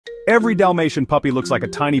Every Dalmatian puppy looks like a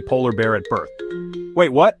tiny polar bear at birth. Wait,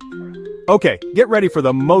 what? Okay, get ready for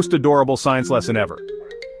the most adorable science lesson ever.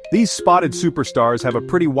 These spotted superstars have a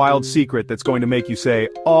pretty wild secret that's going to make you say,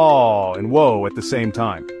 "Aw" and "whoa" at the same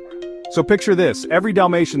time. So picture this, every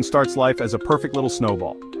Dalmatian starts life as a perfect little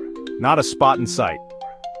snowball. Not a spot in sight.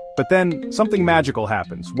 But then, something magical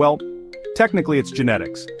happens. Well, technically it's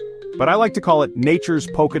genetics. But I like to call it nature's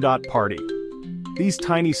polka dot party. These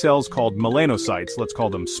tiny cells called melanocytes, let's call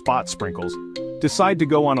them spot sprinkles, decide to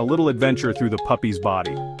go on a little adventure through the puppy's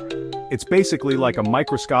body. It's basically like a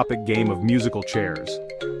microscopic game of musical chairs.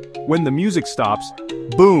 When the music stops,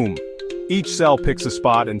 boom! Each cell picks a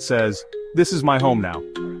spot and says, "This is my home now."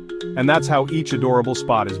 And that's how each adorable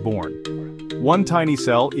spot is born. One tiny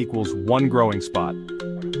cell equals one growing spot.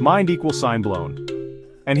 Mind equals sign blown.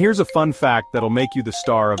 And here's a fun fact that'll make you the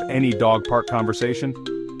star of any dog park conversation.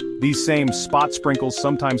 These same spot sprinkles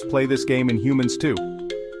sometimes play this game in humans too.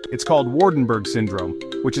 It's called Waardenburg syndrome,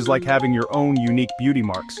 which is like having your own unique beauty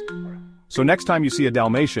marks. So next time you see a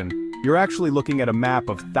Dalmatian, you're actually looking at a map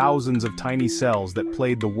of thousands of tiny cells that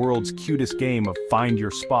played the world's cutest game of Find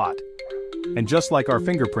Your Spot. And just like our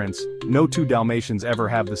fingerprints, no two Dalmatians ever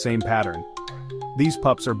have the same pattern. These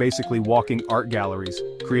pups are basically walking art galleries,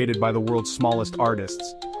 created by the world's smallest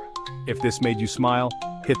artists. If this made you smile,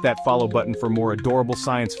 hit that follow button for more adorable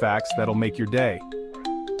science facts that'll make your day.